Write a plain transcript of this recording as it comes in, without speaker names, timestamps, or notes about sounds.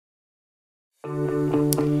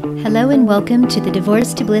Hello and welcome to the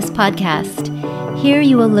Divorce to Bliss podcast. Here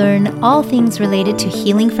you will learn all things related to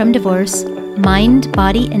healing from divorce, mind,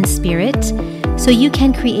 body, and spirit, so you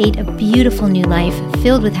can create a beautiful new life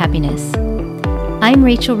filled with happiness. I'm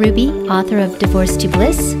Rachel Ruby, author of Divorce to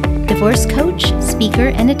Bliss, divorce coach, speaker,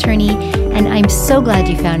 and attorney, and I'm so glad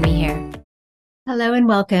you found me here. Hello and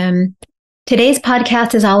welcome. Today's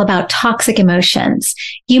podcast is all about toxic emotions.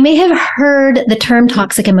 You may have heard the term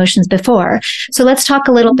toxic emotions before, so let's talk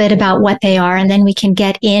a little bit about what they are, and then we can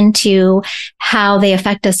get into how they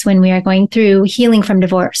affect us when we are going through healing from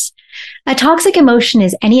divorce. A toxic emotion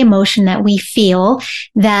is any emotion that we feel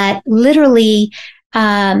that literally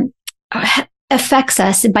affects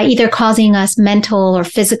us by either causing us mental or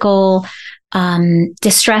physical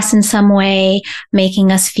distress in some way,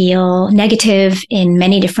 making us feel negative in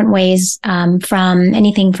many different ways, from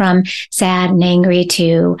anything from sad and angry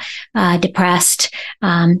to depressed,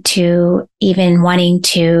 to even wanting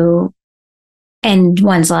to end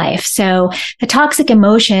one's life. So a toxic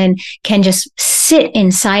emotion can just sit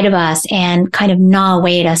inside of us and kind of gnaw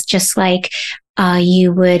away at us, just like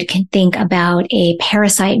you can think about a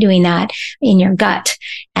parasite doing that in your gut.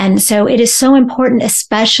 And so it is so important,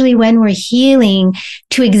 especially when we're healing,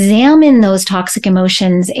 to examine those toxic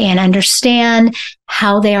emotions and understand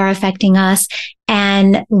how they are affecting us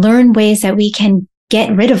and learn ways that we can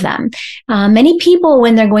get rid of them. Many people,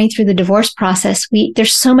 when they're going through the divorce process,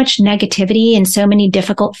 there's so much negativity and so many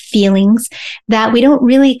difficult feelings that we don't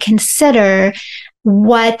really consider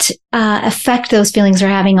what effect those feelings are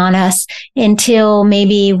having on us until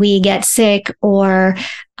maybe we get sick or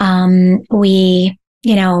we,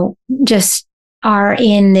 just are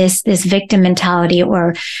in this victim mentality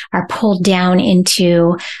or are pulled down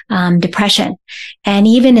into depression. And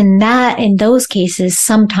even in those cases,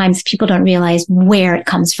 sometimes people don't realize where it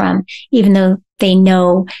comes from, even though they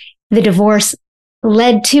know the divorce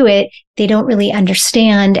led to it. They don't really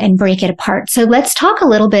understand and break it apart. So let's talk a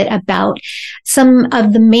little bit about some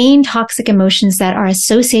of the main toxic emotions that are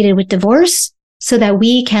associated with divorce so that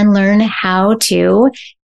we can learn how to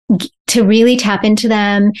really tap into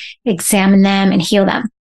them, examine them, and heal them.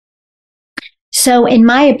 So in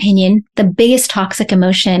my opinion, the biggest toxic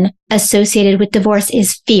emotion associated with divorce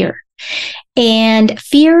is fear. And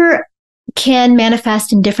fear can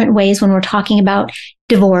manifest in different ways when we're talking about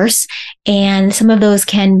divorce. And some of those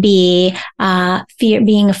can be fear,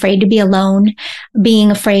 being afraid to be alone,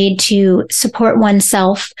 being afraid to support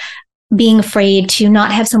oneself, being afraid to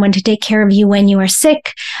not have someone to take care of you when you are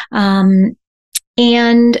sick,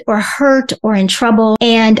 or hurt or in trouble.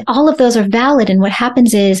 And all of those are valid. And what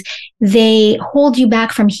happens is they hold you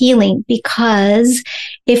back from healing, because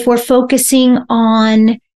if we're focusing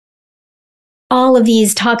on all of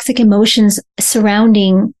these toxic emotions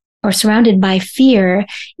surrounded by fear,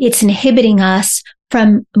 it's inhibiting us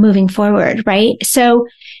from moving forward, right? So,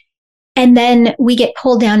 and then we get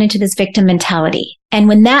pulled down into this victim mentality. And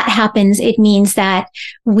when that happens, it means that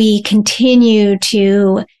we continue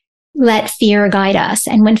to let fear guide us.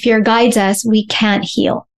 And when fear guides us, we can't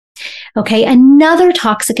heal. Okay. Another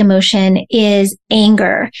toxic emotion is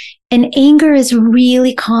anger. And anger is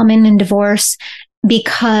really common in divorce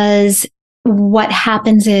because what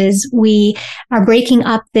happens is we are breaking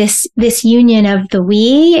up this union of the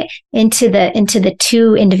we into the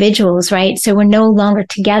two individuals, right? So we're no longer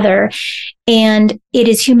together. And it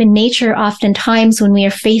is human nature oftentimes when we are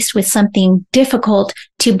faced with something difficult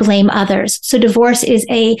to blame others. So divorce is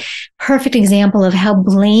a perfect example of how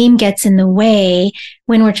blame gets in the way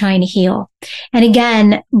when we're trying to heal. And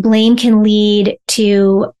again, blame can lead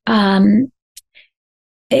to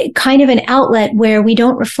kind of an outlet where we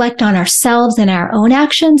don't reflect on ourselves and our own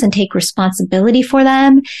actions and take responsibility for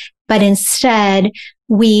them, but instead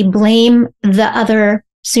we blame the other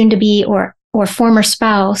soon-to-be or former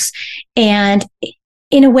spouse. And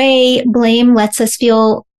in a way, blame lets us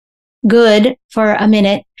feel good for a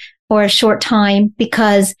minute or a short time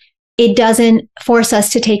because it doesn't force us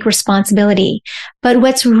to take responsibility. But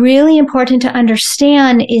what's really important to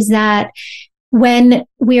understand is that when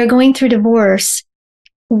we are going through divorce,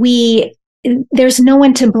 there's no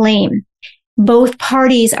one to blame. Both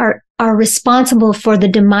parties are responsible for the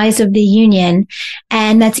demise of the union.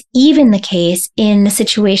 And that's even the case in the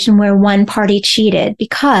situation where one party cheated,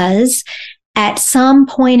 because at some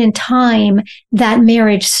point in time, that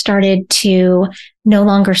marriage started to no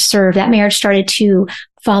longer serve. That marriage started to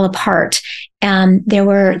fall apart. There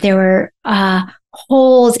were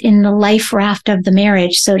holes in the life raft of the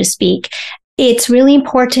marriage, so to speak. It's really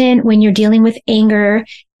important when you're dealing with anger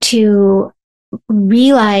to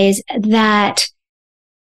realize that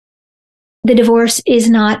the divorce is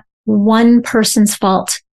not one person's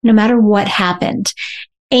fault. no matter what happened.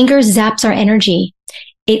 Anger zaps our energy.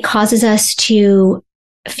 It causes us to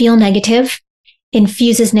feel negative,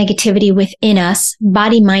 infuses negativity within us,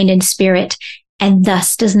 body, mind, and spirit, and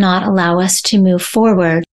thus does not allow us to move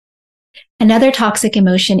forward. Another toxic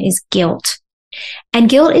emotion is guilt. And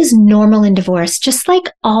guilt is normal in divorce, just like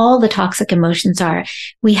all the toxic emotions are.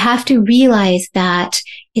 We have to realize that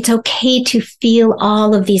it's okay to feel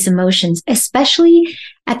all of these emotions, especially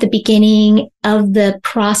at the beginning of the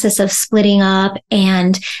process of splitting up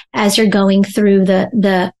and as you're going through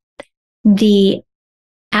the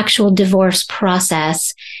actual divorce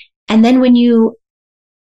process. And then when you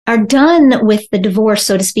are done with the divorce,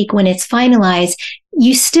 so to speak, when it's finalized,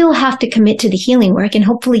 you still have to commit to the healing work. And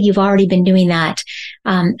hopefully you've already been doing that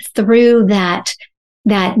through that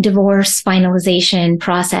divorce finalization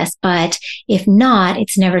process. But if not,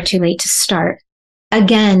 it's never too late to start.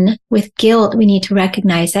 Again, with guilt, we need to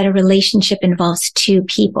recognize that a relationship involves two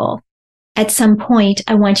people. At some point,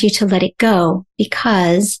 I want you to let it go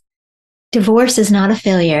because divorce is not a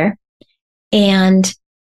failure. And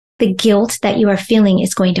the guilt that you are feeling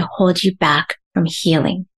is going to hold you back from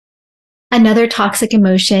healing. Another toxic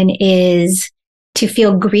emotion is to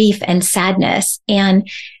feel grief and sadness. And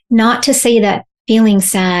not to say that feeling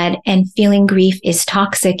sad and feeling grief is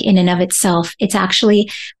toxic in and of itself. It's actually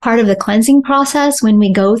part of the cleansing process when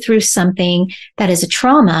we go through something that is a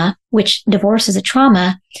trauma, which divorce is a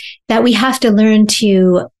trauma, that we have to learn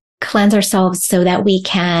to cleanse ourselves so that we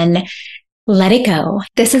can let it go.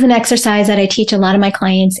 This is an exercise that I teach a lot of my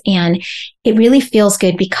clients, and it really feels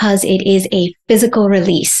good because it is a physical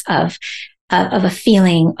release of a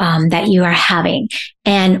feeling that you are having.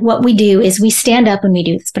 And what we do is we stand up when we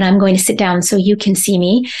do this, but I'm going to sit down so you can see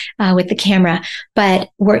me with the camera. But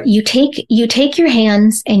you take your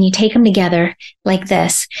hands and you take them together like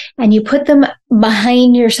this, and you put them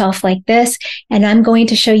behind yourself like this. And I'm going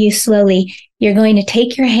to show you slowly. You're going to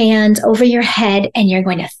take your hands over your head and you're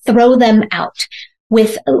going to throw them out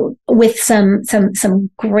with some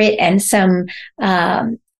grit and some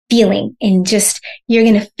feeling, and just, you're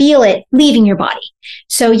going to feel it leaving your body.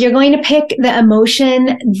 So you're going to pick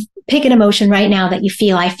an emotion right now that you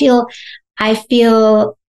feel. I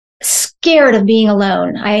feel scared of being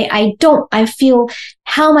alone. I feel,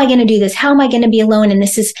 how am I going to do this? How am I going to be alone? And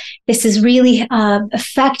this is really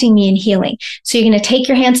affecting me in healing. So you're going to take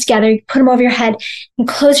your hands together, put them over your head and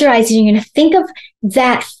close your eyes. And you're going to think of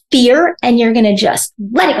that fear and you're going to just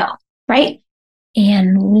let it go, right?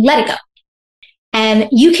 And let it go. And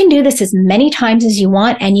you can do this as many times as you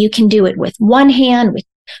want, and you can do it with one hand,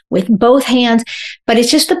 with both hands, but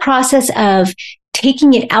it's just the process of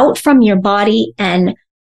taking it out from your body and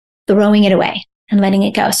throwing it away and letting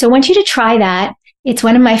it go. So I want you to try that. It's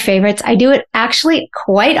one of my favorites. I do it actually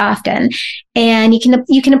quite often, and you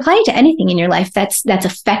can apply it to anything in your life that's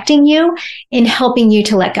affecting you and helping you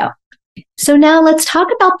to let go. So now let's talk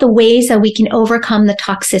about the ways that we can overcome the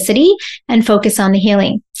toxicity and focus on the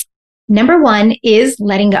healing. Number one is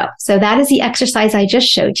letting go. So that is the exercise I just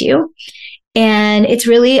showed you. And it's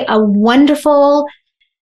really a wonderful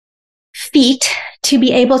feat to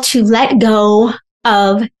be able to let go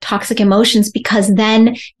of toxic emotions, because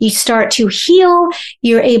then you start to heal.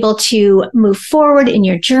 You're able to move forward in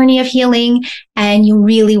your journey of healing, and you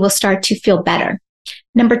really will start to feel better.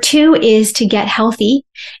 Number two is to get healthy.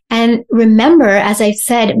 And remember, as I've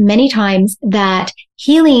said many times, that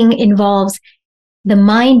healing involves the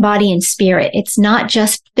mind, body, and spirit. It's not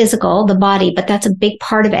just physical, the body, but that's a big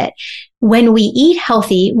part of it. When we eat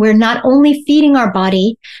healthy, we're not only feeding our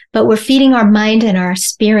body, but we're feeding our mind and our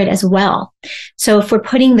spirit as well. So if we're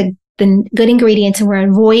putting the good ingredients and we're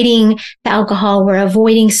avoiding the alcohol, we're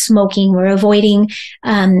avoiding smoking, we're avoiding,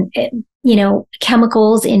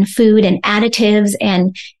 chemicals in food and additives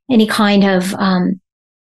and any kind of,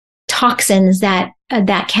 toxins that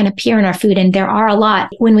can appear in our food. And there are a lot.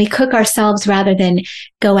 When we cook ourselves rather than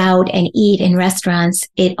go out and eat in restaurants,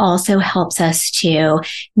 it also helps us to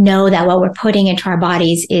know that what we're putting into our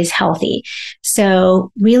bodies is healthy.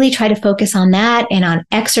 So really try to focus on that and on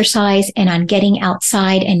exercise and on getting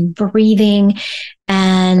outside and breathing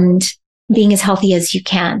and being as healthy as you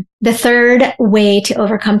can. The third way to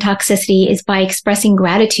overcome toxicity is by expressing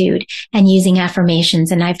gratitude and using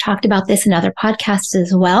affirmations. And I've talked about this in other podcasts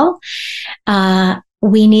as well.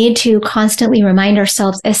 We need to constantly remind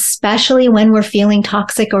ourselves, especially when we're feeling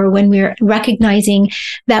toxic or when we're recognizing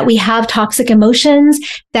that we have toxic emotions,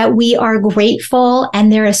 that we are grateful. And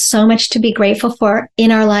there is so much to be grateful for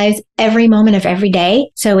in our lives every moment of every day.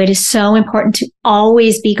 So it is so important to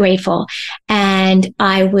always be grateful. And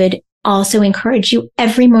I would also encourage you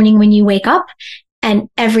every morning when you wake up and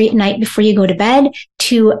every night before you go to bed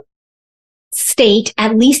to state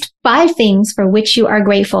at least 5 things for which you are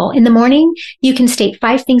grateful. In the morning, you can state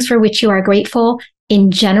 5 things for which you are grateful.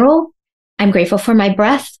 In general, I'm grateful for my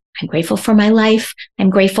breath. I'm grateful for my life. I'm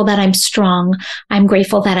grateful that I'm strong. I'm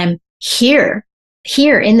grateful that I'm here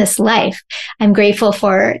in this life. I'm grateful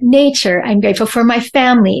for nature. I'm grateful for my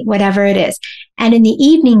family, whatever it is. And in the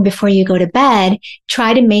evening before you go to bed,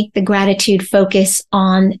 try to make the gratitude focus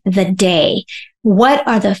on the day. What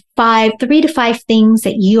are the 3 to 5 things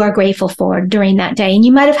that you are grateful for during that day? And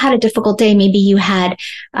you might have had a difficult day. Maybe you had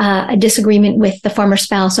a disagreement with the former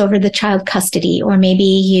spouse over the child custody, or maybe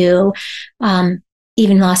you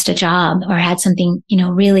even lost a job or had something,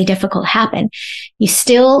 really difficult happen. You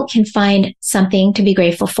still can find something to be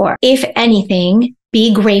grateful for. If anything,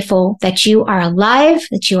 be grateful that you are alive,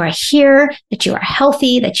 that you are here, that you are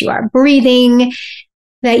healthy, that you are breathing,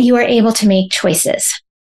 that you are able to make choices.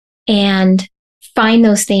 And find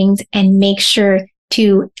those things and make sure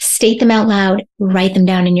to state them out loud, write them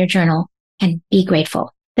down in your journal, and be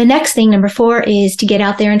grateful. The next thing, number 4, is to get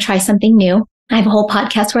out there and try something new. I have a whole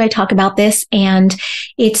podcast where I talk about this, and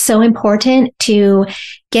it's so important to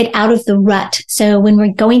get out of the rut. So when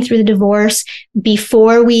we're going through the divorce,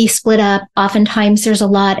 before we split up, oftentimes there's a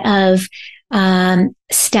lot of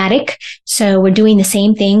static. So we're doing the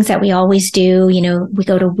same things that we always do.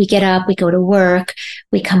 We get up, we go to work,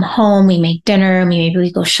 we come home, we make dinner, maybe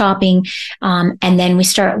we go shopping. And then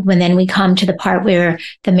we come to the part where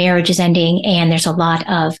the marriage is ending and there's a lot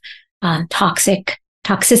of,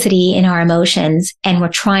 toxicity in our emotions. And we're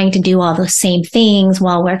trying to do all those same things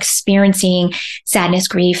while we're experiencing sadness,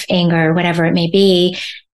 grief, anger, whatever it may be.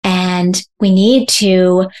 And we need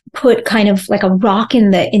to put kind of like a rock in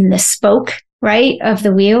the spoke, right, of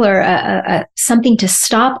the wheel, or something to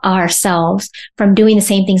stop ourselves from doing the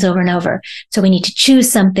same things over and over. So we need to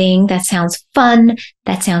choose something that sounds fun,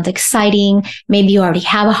 that sounds exciting. Maybe you already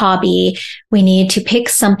have a hobby. We need to pick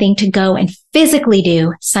something to go and physically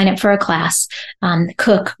do, sign up for a class,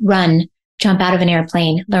 cook, run, jump out of an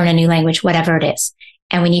airplane, learn a new language, whatever it is.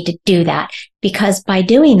 And we need to do that, because by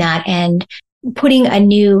doing that and putting a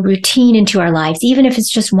new routine into our lives, even if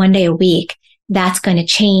it's just one day a week, that's going to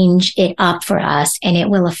change it up for us, and it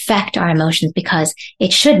will affect our emotions, because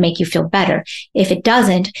it should make you feel better. If it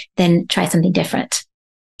doesn't, then try something different.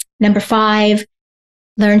 Number 5,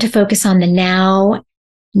 learn to focus on the now,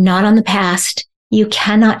 not on the past. You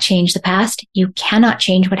cannot change the past. You cannot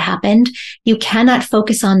change what happened. You cannot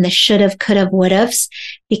focus on the should have, could have, would have's,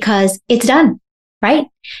 because it's done, right?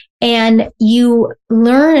 And you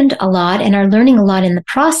learned a lot and are learning a lot in the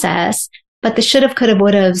process, but the should have, could have,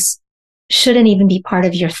 would have's shouldn't even be part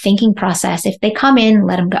of your thinking process. If they come in,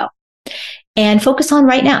 let them go. And focus on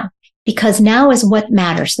right now, because now is what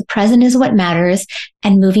matters. The present is what matters,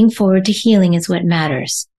 and moving forward to healing is what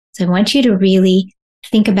matters. So I want you to really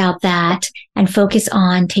think about that and focus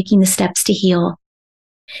on taking the steps to heal.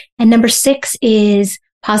 And number 6 is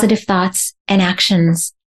positive thoughts and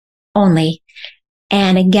actions only.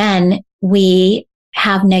 And again, we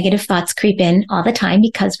have negative thoughts creep in all the time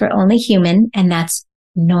because we're only human, and that's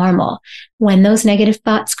normal. When those negative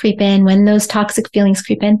thoughts creep in, when those toxic feelings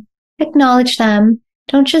creep in, acknowledge them.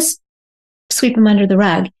 Don't just sweep them under the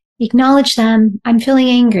rug. Acknowledge them. I'm feeling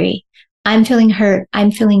angry. I'm feeling hurt.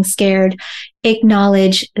 I'm feeling scared.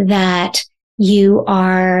 Acknowledge that you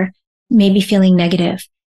are maybe feeling negative,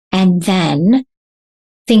 and then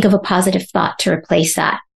think of a positive thought to replace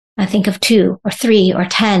that. Think of 2 or 3 or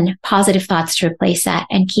 10 positive thoughts to replace that,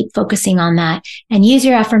 and keep focusing on that, and use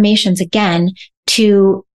your affirmations again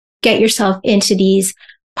to get yourself into these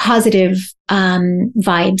positive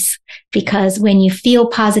vibes, because when you feel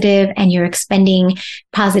positive and you're expending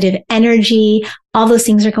positive energy, all those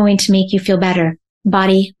things are going to make you feel better,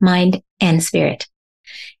 body, mind, and spirit.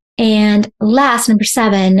 And last, number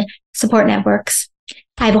 7, support networks.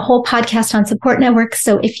 I have a whole podcast on support networks.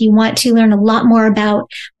 So if you want to learn a lot more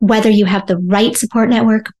about whether you have the right support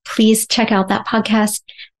network, please check out that podcast.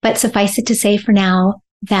 But suffice it to say for now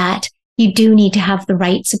that you do need to have the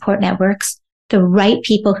right support networks, the right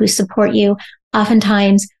people who support you.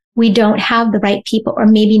 Oftentimes, we don't have the right people, or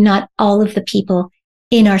maybe not all of the people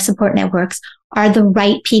in our support networks are the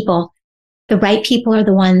right people. The right people are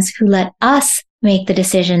the ones who let us make the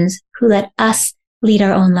decisions, who let us lead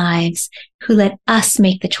our own lives, who let us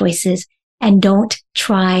make the choices, and don't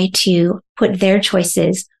try to put their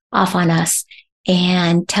choices off on us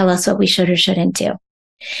and tell us what we should or shouldn't do.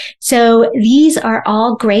 So these are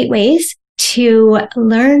all great ways to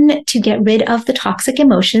learn to get rid of the toxic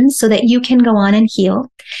emotions so that you can go on and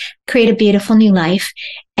heal, create a beautiful new life.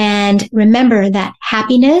 And remember that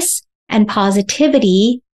happiness and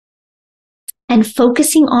positivity and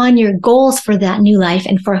focusing on your goals for that new life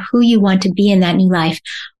and for who you want to be in that new life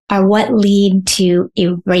are what lead to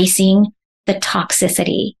erasing the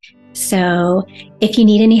toxicity. So if you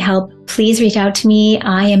need any help, please reach out to me.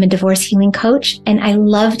 I am a divorce healing coach, and I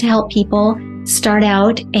love to help people start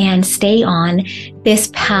out and stay on this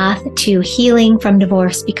path to healing from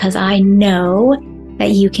divorce, because I know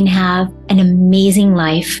that you can have an amazing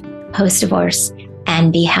life post-divorce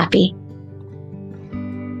and be happy.